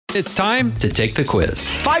It's time to take the quiz.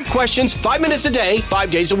 5 questions, 5 minutes a day,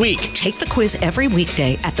 5 days a week. Take the quiz every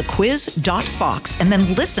weekday at thequiz.fox and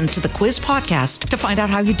then listen to the quiz podcast to find out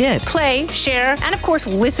how you did. Play, share, and of course,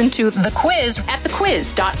 listen to The Quiz at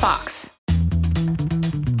thequiz.fox.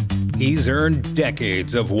 He's earned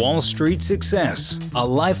decades of Wall Street success, a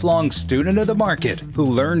lifelong student of the market who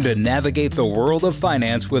learned to navigate the world of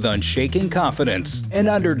finance with unshaken confidence, an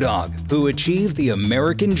underdog who achieved the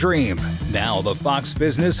American dream. Now the Fox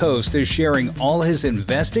Business host is sharing all his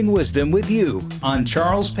investing wisdom with you on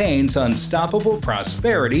Charles Payne's Unstoppable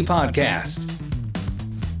Prosperity Podcast.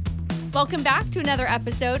 Welcome back to another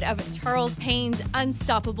episode of Charles Payne's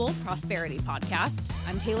Unstoppable Prosperity Podcast.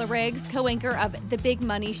 I'm Taylor Riggs, co-anchor of The Big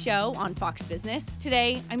Money Show on Fox Business.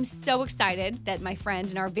 Today, I'm so excited that my friend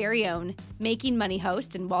and our very own Making Money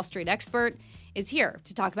host and Wall Street expert is here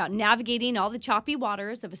to talk about navigating all the choppy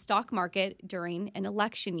waters of a stock market during an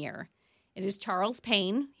election year. It is Charles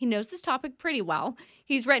Payne. He knows this topic pretty well.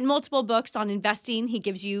 He's written multiple books on investing. He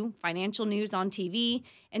gives you financial news on TV.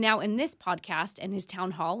 And now in this podcast and his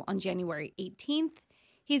town hall on January 18th,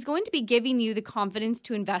 he's going to be giving you the confidence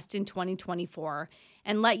to invest in 2024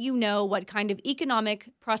 and let you know what kind of economic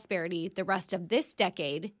prosperity the rest of this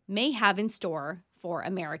decade may have in store for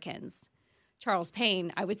Americans. Charles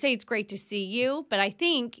Payne, I would say it's great to see you, but I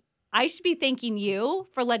think I should be thanking you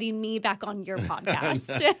for letting me back on your podcast.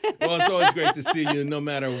 Well, it's always great to see you, no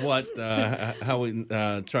matter what, how we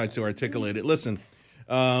try to articulate it. Listen,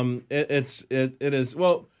 it is,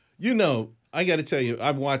 well, you know, I got to tell you,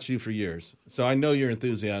 I've watched you for years, so I know your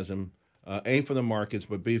enthusiasm, A, for the markets,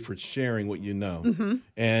 but B, for sharing what you know. Mm-hmm.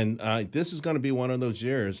 And this is going to be one of those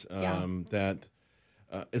years that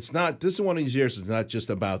it's not, this is one of these years that's not just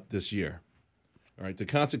about this year. All right, the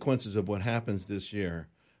consequences of what happens this year,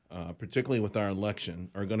 particularly with our election,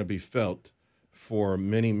 are going to be felt for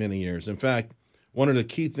many, many years. In fact, one of the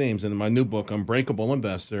key themes in my new book, Unbreakable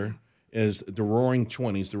Investor, is the Roaring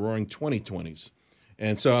 20s, the Roaring 2020s.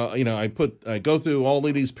 And so, you know, I go through all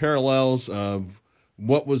of these parallels of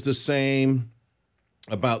what was the same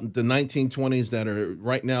about the 1920s that are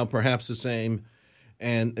right now perhaps the same.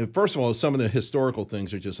 And first of all, some of the historical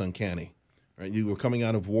things are just uncanny. Right? You were coming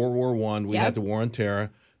out of World War I. We had the War on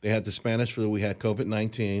Terror. They had the Spanish flu. We had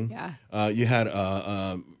COVID-19. Yeah. You had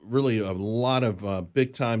really a lot of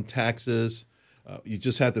big-time taxes. You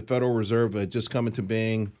just had the Federal Reserve just come into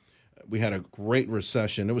being. We had a great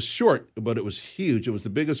recession. It was short, but it was huge. It was the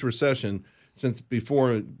biggest recession since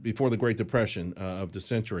before the Great Depression of the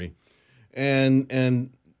century.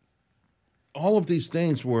 And all of these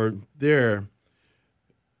things were there,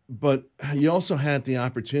 but you also had the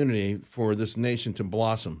opportunity for this nation to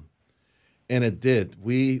blossom. And it did.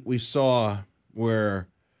 We saw where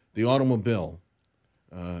the automobile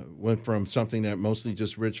went from something that mostly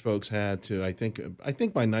just rich folks had to, I think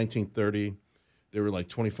by 1930, there were like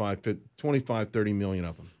 25, 30 million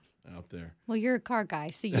of them out there. Well, you're a car guy,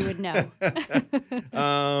 so you would know.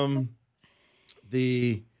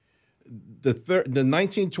 The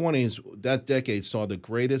 1920s, that decade saw the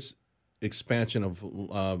greatest expansion of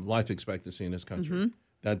life expectancy in this country,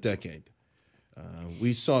 that decade.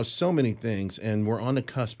 We saw so many things, and we're on the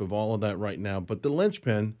cusp of all of that right now. But the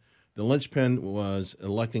linchpin was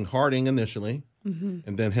electing Harding initially, and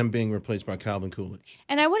then him being replaced by Calvin Coolidge.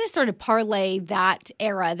 And I want to sort of parlay that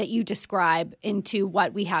era that you describe into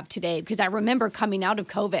what we have today, because I remember coming out of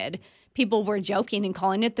COVID, people were joking and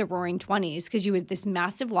calling it the Roaring 20s because you had this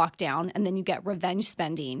massive lockdown, and then you get revenge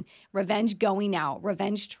spending, revenge going out,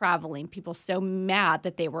 revenge traveling, people so mad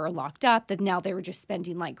that they were locked up that now they were just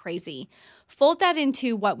spending like crazy. Fold that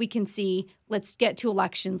into what we can see. Let's get to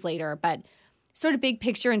elections later, but sort of big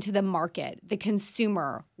picture into the market, the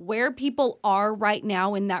consumer, where people are right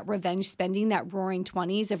now in that revenge spending, that Roaring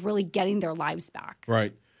 20s of really getting their lives back.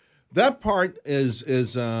 Right. That part is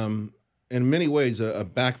in many ways a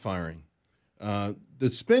backfiring. The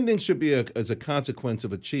spending should be as a consequence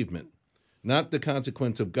of achievement, not the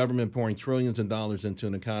consequence of government pouring trillions of dollars into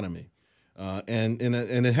an economy. And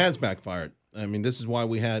it has backfired. I mean, this is why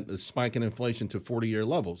we had a spike in inflation to 40-year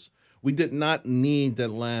levels. We did not need that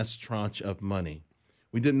last tranche of money.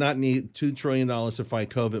 We did not need $2 trillion to fight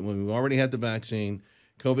COVID when we already had the vaccine.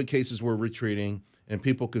 COVID cases were retreating, and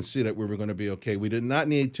people could see that we were going to be okay. We did not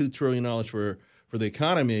need $2 trillion for the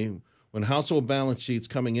economy when household balance sheets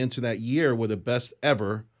coming into that year were the best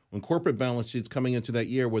ever, when corporate balance sheets coming into that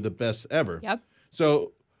year were the best ever. Yep.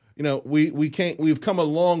 So, you know, we've come a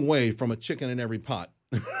long way from a chicken in every pot.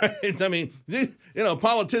 Right? I mean, you know,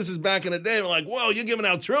 politicians back in the day were like, whoa, you're giving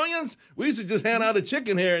out trillions? We used to just hand out a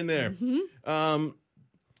chicken here and there. Mm-hmm.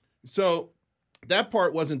 So that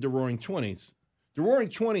part wasn't the Roaring 20s. The Roaring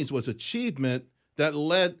 20s was achievement that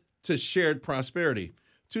led to shared prosperity.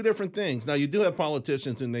 Two different things. Now, you do have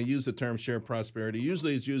politicians, and they use the term shared prosperity.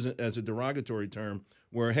 Usually it's used as a derogatory term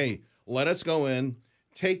where, hey, let us go in,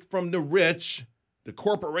 take from the rich, the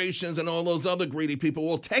corporations and all those other greedy people.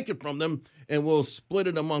 We'll take it from them, and we'll split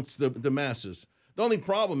it amongst the masses. The only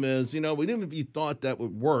problem is, we didn't even thought that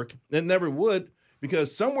would work. It never would,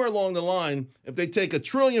 because somewhere along the line, if they take $1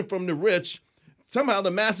 trillion from the rich, somehow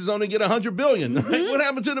the masses only get $100 billion. Right? What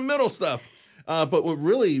happened to the middle stuff? But what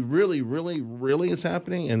really, really, really, really is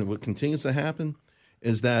happening, and what continues to happen,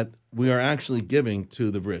 is that we are actually giving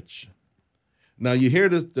to the rich. Now, you hear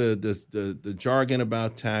the jargon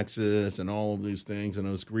about taxes and all of these things and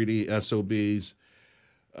those greedy SOBs,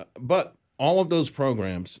 but all of those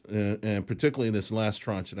programs, and particularly this last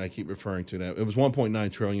tranche that I keep referring to, that it was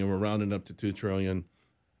 $1.9 trillion. We're rounding up to $2 trillion.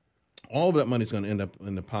 All of that money is going to end up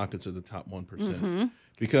in the pockets of the top 1%,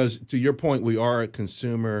 because to your point, we are a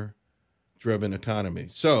consumer-driven economy.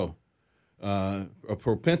 So a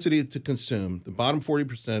propensity to consume, the bottom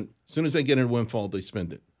 40%, as soon as they get in a windfall, they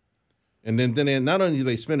spend it. And then not only do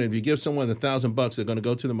they spend it, if you give someone $1,000, they're going to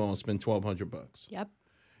go to the mall and spend $1,200. Yep.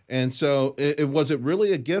 And so was it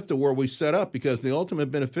really a gift, or were we set up? Because the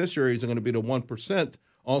ultimate beneficiaries are going to be the 1%,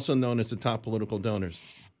 also known as the top political donors.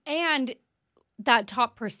 And that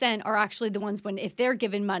top percent are actually the ones when, if they're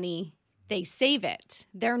given money, they save it.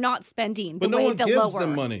 They're not spending the way the lower. But no one gives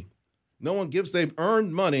them money. No one gives. They've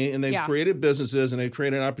earned money, and they've created businesses, and they've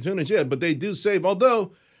created opportunities. Yeah, but they do save.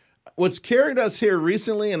 Although what's carried us here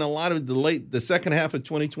recently, and a lot of the second half of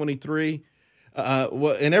 2023,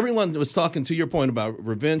 and everyone was talking to your point about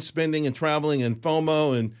revenge spending and traveling and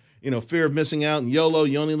FOMO and fear of missing out and YOLO,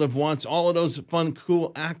 you only live once. All of those fun,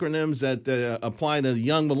 cool acronyms that apply to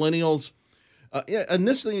young millennials.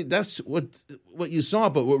 Initially, that's what you saw,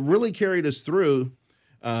 but what really carried us through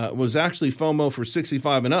was actually FOMO for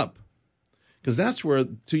 65 and up, because that's where,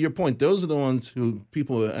 to your point, those are the ones who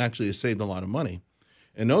people actually have saved a lot of money.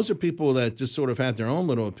 And those are people that just sort of had their own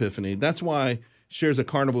little epiphany. That's why shares of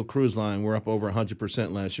Carnival Cruise Line were up over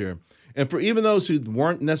 100% last year. And for even those who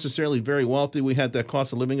weren't necessarily very wealthy, we had that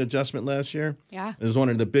cost of living adjustment last year. Yeah. It was one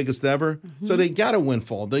of the biggest ever. Mm-hmm. So they got a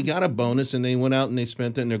windfall. They got a bonus, and they went out and they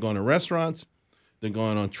spent it, and they're going to restaurants. They're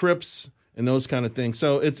going on trips and those kind of things.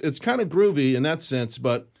 So it's kind of groovy in that sense.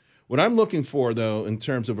 But what I'm looking for, though, in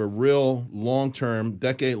terms of a real long-term,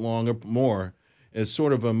 decade-long or more, is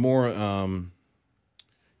sort of a more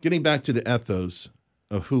getting back to the ethos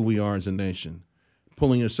of who we are as a nation,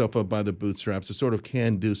 pulling yourself up by the bootstraps, a sort of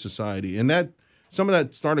can-do society. And that some of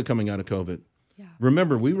that started coming out of COVID. Yeah.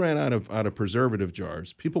 Remember, we ran out of preservative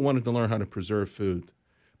jars. People wanted to learn how to preserve food.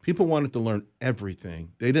 People wanted to learn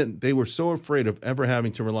everything. They were so afraid of ever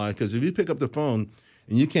having to rely, because if you pick up the phone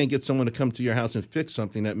and you can't get someone to come to your house and fix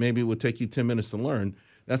something that maybe would take you 10 minutes to learn,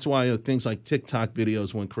 that's why things like TikTok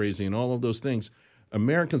videos went crazy and all of those things.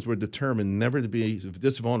 Americans were determined never to be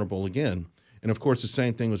this vulnerable again. And, of course, the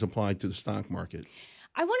same thing was applied to the stock market.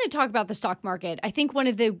 I want to talk about the stock market. I think one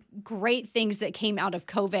of the great things that came out of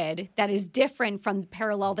COVID that is different from the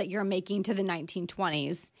parallel that you're making to the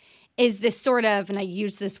 1920s is this sort of, and I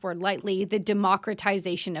use this word lightly, the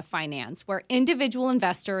democratization of finance, where individual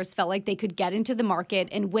investors felt like they could get into the market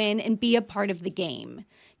and win and be a part of the game,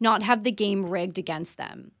 not have the game rigged against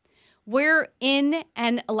them. We're in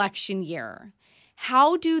an election year.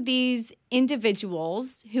 How do these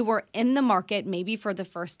individuals who are in the market, maybe for the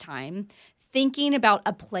first time, thinking about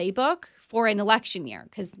a playbook for an election year?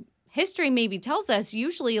 Because history maybe tells us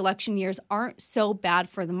usually election years aren't so bad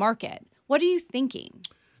for the market. What are you thinking?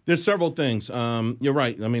 There's several things. You're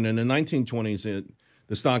right. I mean, in the 1920s,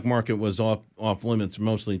 the stock market was off limits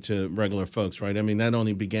mostly to regular folks, right? I mean, that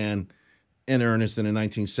only began in earnest in the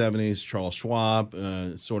 1970s. Charles Schwab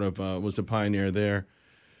was the pioneer there.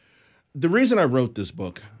 The reason I wrote this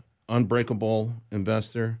book, Unbreakable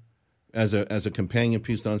Investor, as a companion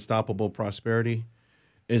piece to Unstoppable Prosperity,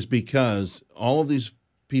 is because all of these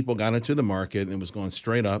people got into the market and it was going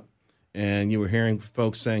straight up, and you were hearing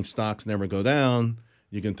folks saying stocks never go down.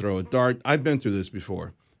 You can throw a dart. I've been through this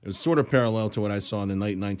before. It was sort of parallel to what I saw in the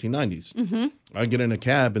late 1990s. Mm-hmm. I'd get in a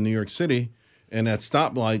cab in New York City, and at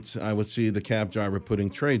stoplights, I would see the cab driver putting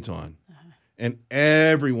trades on. Uh-huh. And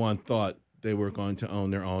everyone thought they were going to own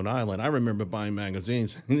their own island. I remember buying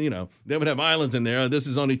magazines. They would have islands in there. This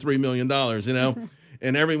is only $3 million,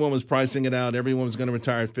 and everyone was pricing it out. Everyone was going to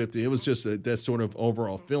retire at 50. It was just that sort of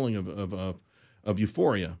overall feeling of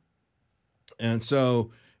euphoria. And so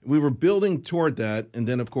we were building toward that, and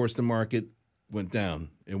then, of course, the market went down.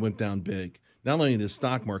 It went down big. Not only the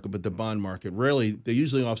stock market, but the bond market. Rarely, they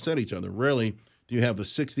usually offset each other. Rarely do you have a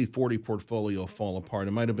 60-40 portfolio fall apart.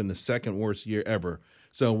 It might have been the second worst year ever.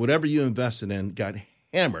 So whatever you invested in got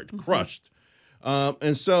hammered, crushed.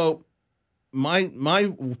 And so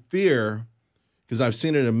my fear, because I've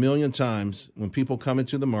seen it a million times, when people come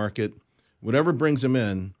into the market, whatever brings them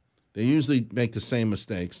in, they usually make the same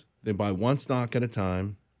mistakes. They buy one stock at a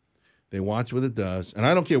time. They watch what it does. And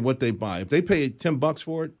I don't care what they buy. If they pay $10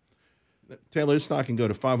 for it, Taylor, this stock can go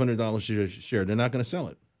to $500 a share. They're not going to sell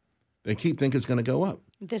it. They keep thinking it's going to go up.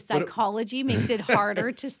 The psychology makes it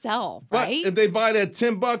harder to sell, right? But if they buy it at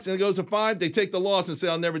 $10 and it goes to $5, they take the loss and say,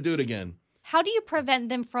 I'll never do it again. How do you prevent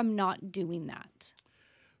them from not doing that?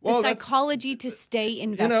 Well, the psychology to stay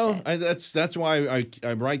invested. You know, that's why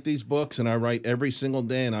I write these books, and I write every single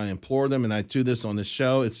day, and I implore them, and I do this on the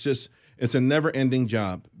show. It's a never-ending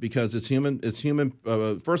job because it's human. It's human.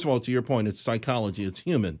 First of all, to your point, it's psychology. It's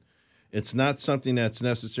human. It's not something that's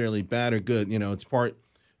necessarily bad or good. You know, it's part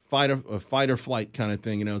fight or flight kind of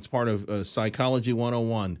thing. You know, it's part of psychology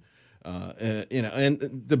 101. You know, and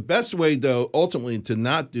the best way, though, ultimately to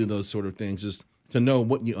not do those sort of things is to know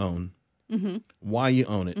what you own, why you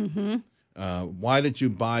own it, why did you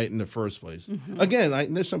buy it in the first place.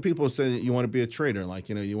 Again, there's some people who say that you want to be a trader, like,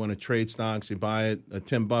 you know, you want to trade stocks, you buy it at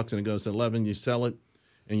 $10 and it goes to 11, you sell it,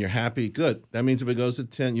 and you're happy. Good. That means if it goes to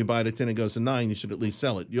 10, you buy it at 10, it goes to 9, you should at least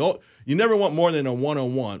sell it. You never want more than a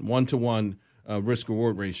 1-on-1, 1-to-1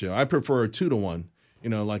 risk-reward ratio. I prefer a 2-to-1. You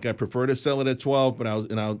know, like I prefer to sell it at 12, but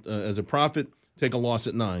I'll as a profit, take a loss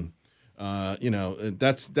at 9. You know,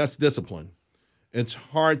 that's discipline. It's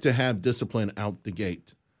hard to have discipline out the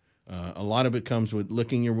gate. A lot of it comes with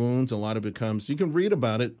licking your wounds. A lot of it comes, you can read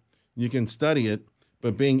about it, you can study it,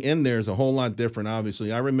 but being in there is a whole lot different,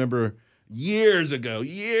 obviously. I remember years ago,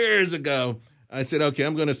 I said, okay,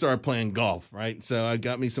 I'm going to start playing golf, right? So I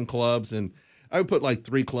got me some clubs, and I would put like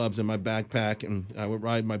 3 clubs in my backpack, and I would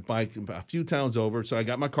ride my bike a few towns over. So I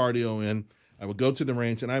got my cardio in. I would go to the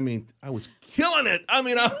range, and I mean, I was killing it. I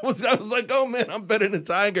mean, I was like, oh man, I'm better than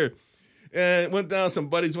Tiger. And some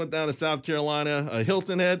buddies went down to South Carolina,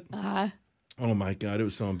 Hilton Head. Oh my God, it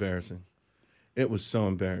was so embarrassing. It was so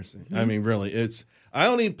embarrassing. I mean, really, I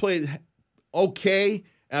only played okay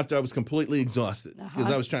after I was completely exhausted because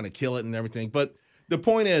I was trying to kill it and everything. But the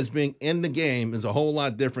point is, being in the game is a whole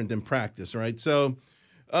lot different than practice, right? So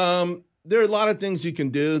there are a lot of things you can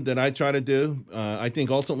do that I try to do. I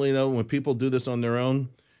think ultimately, though, when people do this on their own,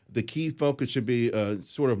 the key focus should be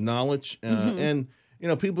sort of knowledge. And, you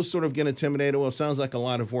know, people sort of get intimidated. Well, it sounds like a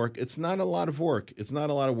lot of work. It's not a lot of work. It's not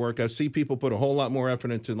a lot of work. I see people put a whole lot more effort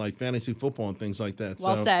into, like, fantasy football and things like that.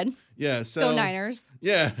 Well said. Yeah. So, go Niners.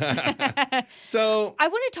 Yeah. So I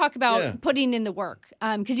want to talk about putting in the work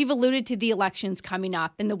because you've alluded to the elections coming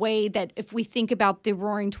up and the way that if we think about the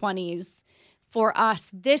Roaring 20s for us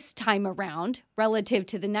this time around relative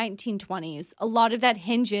to the 1920s, a lot of that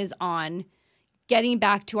hinges on getting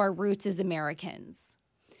back to our roots as Americans.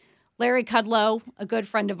 Larry Kudlow, a good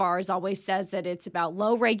friend of ours, always says that it's about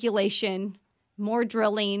low regulation, more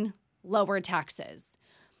drilling, lower taxes.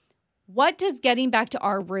 What does getting back to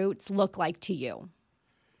our roots look like to you?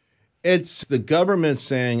 It's the government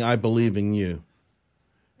saying, I believe in you,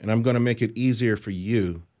 and I'm going to make it easier for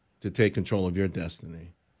you to take control of your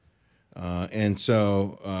destiny. And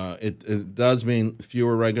so it does mean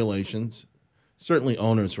fewer regulations, certainly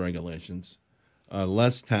owners' regulations,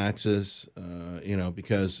 less taxes, you know,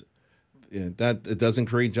 because that it doesn't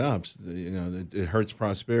create jobs. You know, it hurts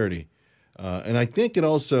prosperity. And I think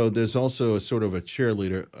there's also a sort of a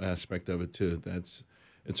cheerleader aspect of it too.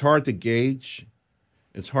 It's hard to gauge,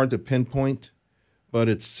 it's hard to pinpoint, but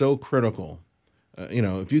it's so critical. You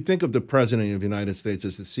know, if you think of the president of the United States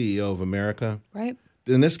as the CEO of America, right?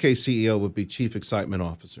 In this case, CEO would be Chief Excitement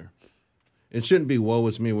Officer. It shouldn't be, woe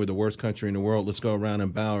is me, we're the worst country in the world. Let's go around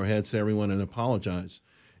and bow our heads to everyone and apologize.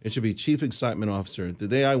 It should be Chief Excitement Officer. The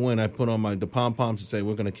day I win, I put on the pom-poms and say,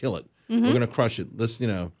 we're going to kill it. We're going to crush it. Let's, you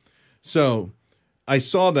know. So I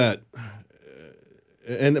saw that.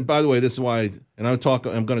 And by the way, this is why, and I'm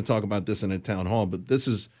going to talk about this in a town hall, but this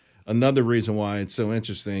is another reason why it's so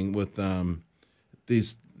interesting with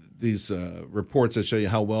these reports that show you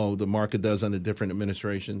how well the market does under different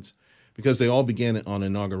administrations, because they all begin on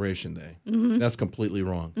Inauguration Day. That's completely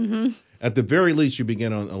wrong. At the very least, you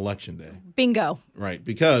begin on Election Day. Bingo. Right.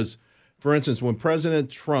 Because, for instance, when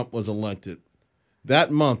President Trump was elected,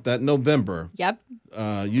 that month, that November,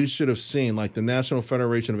 you should have seen, like, the National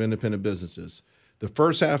Federation of Independent Businesses, the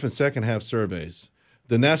first half and second half surveys,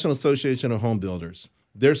 the National Association of Home Builders,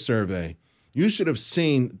 their survey. You should have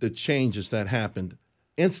seen the changes that happened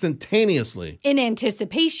instantaneously. In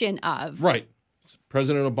anticipation of. Right.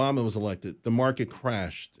 President Obama was elected. The market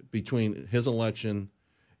crashed between his election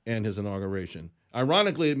and his inauguration.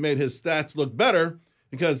 Ironically, it made his stats look better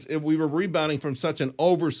because if we were rebounding from such an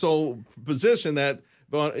oversold position that,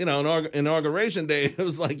 inauguration day, it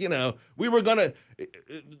was like, we were going to,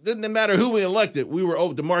 it didn't matter who we elected,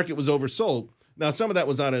 the market was oversold. Now, some of that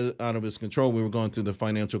was out of his control. We were going through the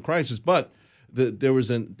financial crisis, but there was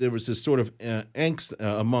this sort of angst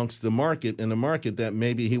amongst the market that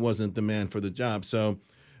maybe he wasn't the man for the job. So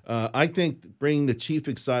I think bringing the chief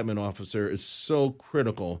excitement officer is so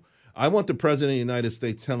critical. I want the president of the United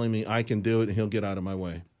States telling me I can do it and he'll get out of my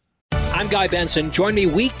way. I'm Guy Benson. Join me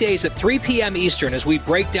weekdays at 3 p.m. Eastern as we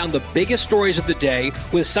break down the biggest stories of the day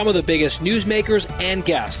with some of the biggest newsmakers and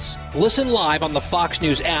guests. Listen live on the Fox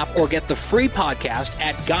News app or get the free podcast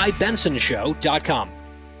at GuyBensonShow.com.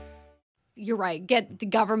 You're right. Get the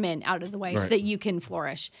government out of the way so that you can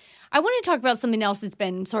flourish. I want to talk about something else that's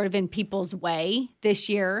been sort of in people's way this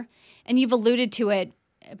year, and you've alluded to it,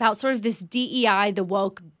 about sort of this DEI, the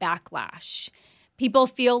woke backlash. People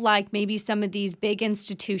feel like maybe some of these big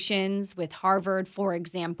institutions, with Harvard, for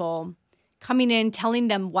example, coming in, telling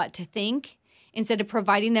them what to think instead of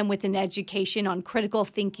providing them with an education on critical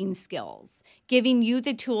thinking skills, giving you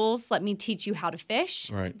the tools, let me teach you how to fish,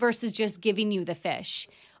 versus just giving you the fish.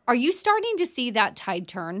 Are you starting to see that tide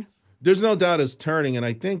turn? There's no doubt it's turning, and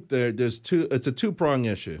I think it's a two-pronged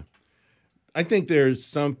issue. I think there's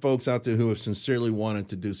some folks out there who have sincerely wanted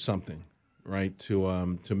to do something, right,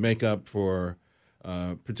 to make up for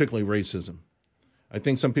particularly racism. I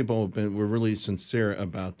think some people were really sincere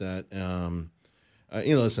about that.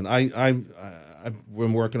 Listen, I've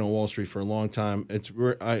been working on Wall Street for a long time.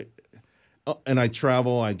 I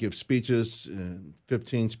travel. I give speeches,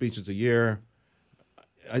 15 speeches a year.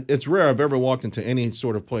 It's rare I've ever walked into any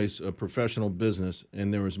sort of place, a professional business,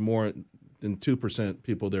 and there was more than 2%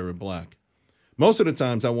 people there were black. Most of the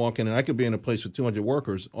times I walk in and I could be in a place with 200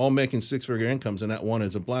 workers, all making six-figure incomes, and not one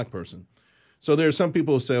is a black person. So there are some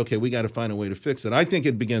people who say, okay, we got to find a way to fix it. I think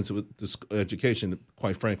it begins with this education,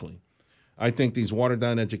 quite frankly. I think these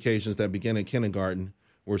watered-down educations that begin in kindergarten,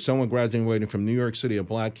 where someone graduating from New York City, a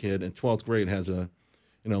black kid, in 12th grade has like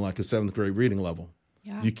a 7th grade reading level.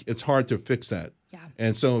 Yeah. It's hard to fix that. Yeah.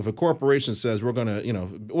 And so if a corporation says we're going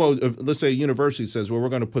to, let's say a university says, well, we're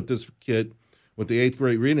going to put this kid with the 8th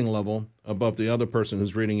grade reading level above the other person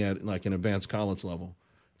who's reading at like an advanced college level,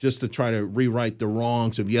 just to try to rewrite the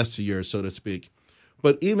wrongs of yesteryear, so to speak.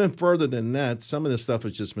 But even further than that, some of this stuff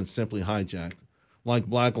has just been simply hijacked, like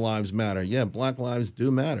Black Lives Matter. Yeah, Black lives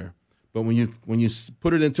do matter. But when you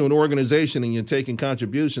put it into an organization and you're taking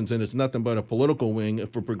contributions and it's nothing but a political wing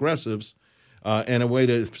for progressives and a way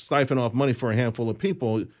to siphon off money for a handful of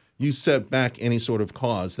people, you set back any sort of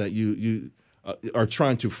cause that you are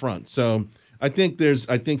trying to front. So I think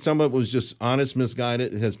some of it was just honest,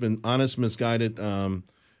 misguided. It has been honest, misguided,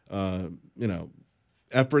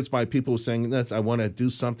 efforts by people saying this. I want to do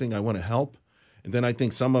something. I want to help. And then I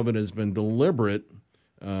think some of it has been deliberate.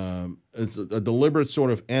 It's a deliberate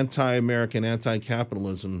sort of anti-American,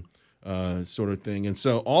 anti-capitalism sort of thing. And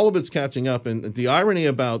so all of it's catching up. And the irony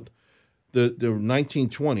about the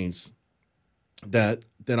 1920s that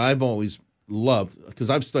I've always loved,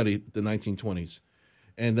 because I've studied the 1920s.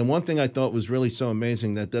 And the one thing I thought was really so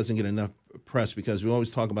amazing that doesn't get enough press, because we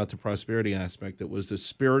always talk about the prosperity aspect, that was the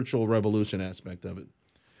spiritual revolution aspect of it,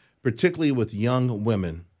 particularly with young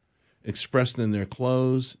women expressed in their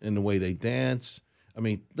clothes, in the way they dance. I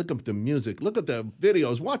mean, look at the music. Look at the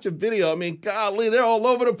videos. Watch a video. I mean, golly, they're all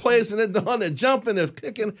over the place, and they're jumping, they're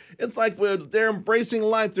kicking. It's like they're embracing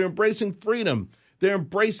life. They're embracing freedom. They're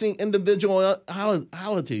embracing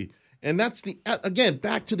individuality. And that's again,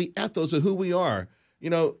 back to the ethos of who we are.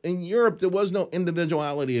 In Europe, there was no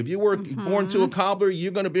individuality. If you were born to a cobbler,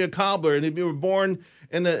 you're going to be a cobbler. And if you were born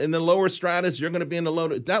in the lower stratus, you're going to be in the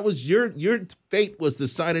lower. That was your fate was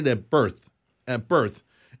decided at birth.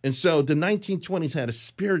 And so the 1920s had a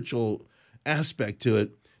spiritual aspect to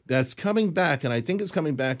it that's coming back. And I think it's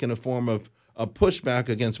coming back in a form of a pushback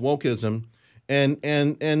against wokeism. And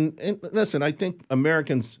listen, I think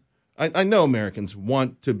Americans, I know Americans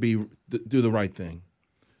want to do the right thing.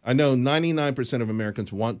 I know 99% of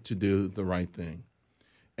Americans want to do the right thing.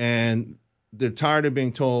 And they're tired of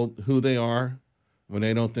being told who they are when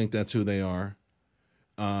they don't think that's who they are.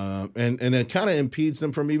 And it kind of impedes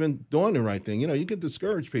them from even doing the right thing. You can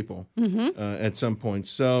discourage people at some point.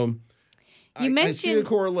 So I see a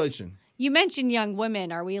correlation. You mentioned young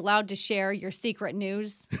women. Are we allowed to share your secret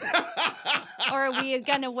news? Or are we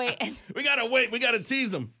going to wait? We got to wait. We got to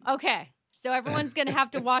tease them. Okay. So everyone's going to have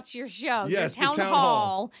to watch your show, yes, your town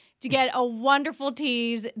hall, to get a wonderful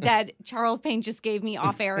tease that Charles Payne just gave me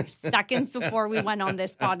off air seconds before we went on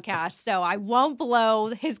this podcast. So I won't blow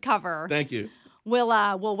his cover. Thank you.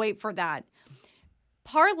 We'll wait for that.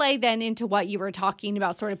 parlay then into what you were talking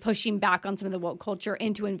about, sort of pushing back on some of the woke culture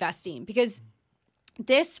into investing, because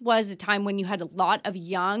this was a time when you had a lot of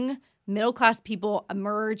young middle-class people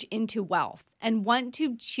emerge into wealth and want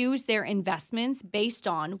to choose their investments based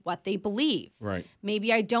on what they believe. Right.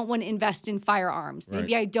 Maybe I don't want to invest in firearms.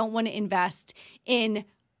 Maybe I don't want to invest in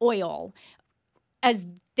oil as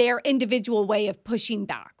their individual way of pushing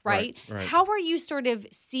back, right? Right. How are you sort of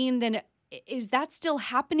seeing then? Is that still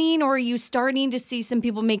happening, or are you starting to see some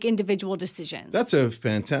people make individual decisions? That's a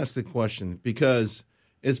fantastic question, because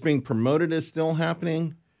it's being promoted as still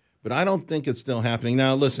happening, but I don't think it's still happening.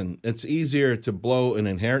 Now, listen, it's easier to blow an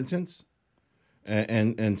inheritance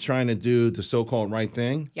and trying to do the so-called right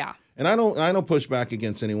thing. Yeah. And I don't push back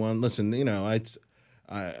against anyone. Listen,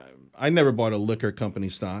 I never bought a liquor company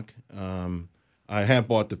stock. I have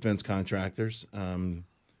bought defense contractors.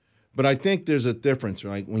 But I think there's a difference,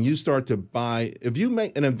 right? When you start to buy, if you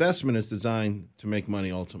make an investment is designed to make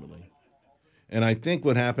money ultimately. And I think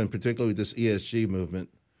what happened, particularly with this ESG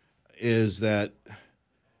movement, is that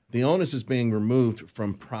the onus is being removed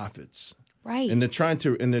from profits. Right. And they're trying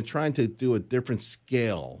to do a different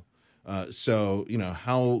scale. It's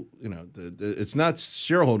not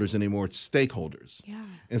shareholders anymore, it's stakeholders. Yeah.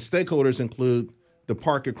 And stakeholders include the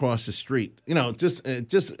park across the street. Just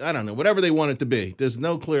I don't know, whatever they want it to be. There's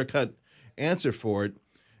no clear-cut answer for it.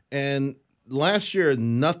 And last year,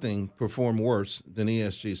 nothing performed worse than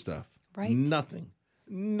ESG stuff. Right. Nothing.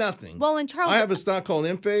 Well, and Charles, I have a stock called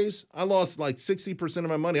Enphase. I lost like 60% of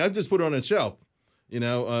my money. I just put it on a shelf.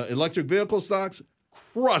 Electric vehicle stocks,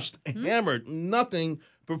 crushed, hammered. Nothing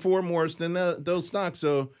performed worse than those stocks.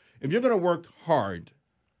 So if you're going to work hard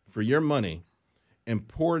for your money and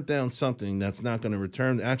pour it down something that's not going to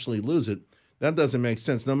return, actually lose it, that doesn't make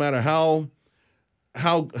sense. No matter how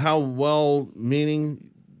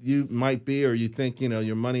well-meaning you might be, or you think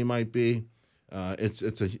your money might be,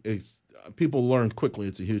 people learn quickly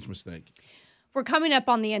it's a huge mistake. We're coming up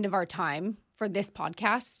on the end of our time for this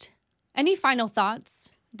podcast. Any final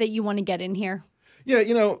thoughts that you want to get in here? Yeah,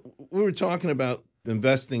 we were talking about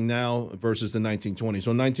investing now versus the 1920s.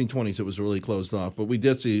 So in the 1920s, it was really closed off. But we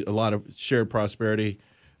did see a lot of shared prosperity.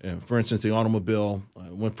 For instance, the automobile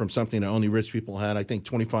went from something that only rich people had. I think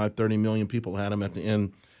 25, 30 million people had them at the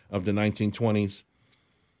end of the 1920s.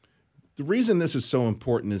 The reason this is so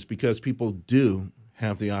important is because people do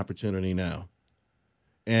have the opportunity now.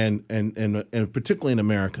 And particularly in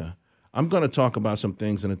America. I'm going to talk about some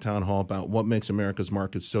things in the town hall about what makes America's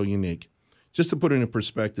market so unique. Just to put it in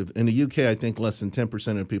perspective, in the UK, I think less than 10%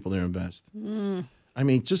 of the people there invest. I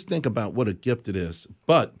mean, just think about what a gift it is.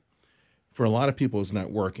 But for a lot of people, it's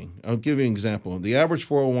not working. I'll give you an example. The average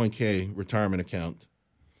 401k retirement account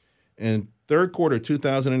in third quarter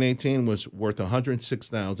 2018 was worth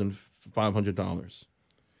 $106,500.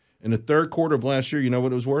 In the third quarter of last year, you know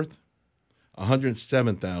what it was worth?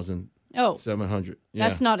 $107,700. Yeah.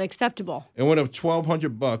 That's not acceptable. It went up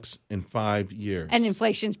 $1,200 in 5 years. And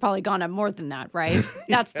inflation's probably gone up more than that, right?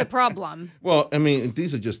 That's the problem. Well, I mean,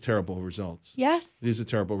 these are just terrible results. Yes. These are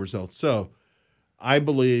terrible results. So I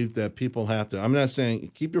believe that people have to, I'm not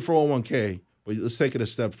saying keep your 401k, but let's take it a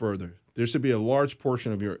step further. There should be a large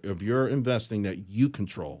portion of your investing that you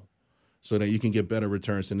control so that you can get better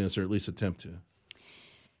returns than this, or at least attempt to.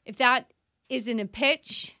 If that isn't a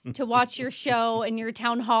pitch to watch your show and your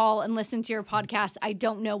town hall and listen to your podcast, I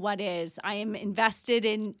don't know what is. I am invested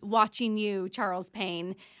in watching you, Charles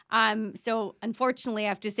Payne. So unfortunately, I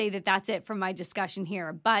have to say that that's it from my discussion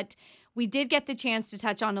here. But we did get the chance to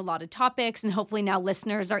touch on a lot of topics, and hopefully now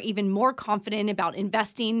listeners are even more confident about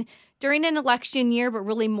investing during an election year, but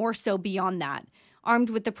really more so beyond that. Armed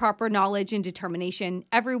with the proper knowledge and determination,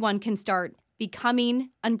 everyone can start becoming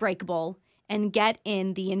unbreakable and get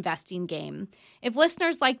in the investing game. If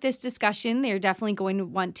listeners like this discussion, they're definitely going to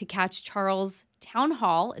want to catch Charles' Town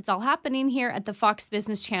Hall. It's all happening here at the Fox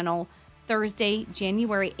Business Channel, Thursday,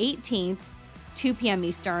 January 18th, 2 p.m.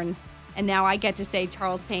 Eastern. And now I get to say,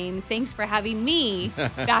 Charles Payne, thanks for having me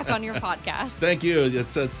back on your podcast. Thank you.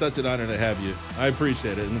 It's such an honor to have you. I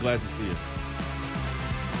appreciate it. I'm glad to see you.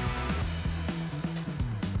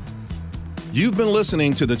 You've been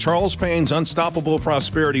listening to the Charles Payne's Unstoppable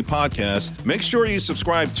Prosperity Podcast. Make sure you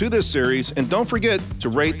subscribe to this series and don't forget to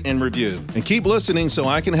rate and review. And keep listening so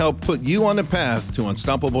I can help put you on the path to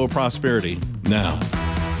unstoppable prosperity now.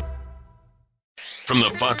 From the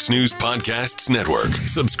Fox News Podcasts Network,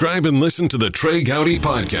 subscribe and listen to the Trey Gowdy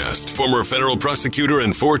Podcast. Former federal prosecutor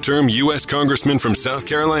and 4-term U.S. Congressman from South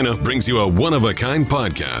Carolina brings you a one-of-a-kind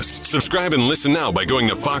podcast. Subscribe and listen now by going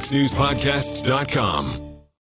to foxnewspodcasts.com.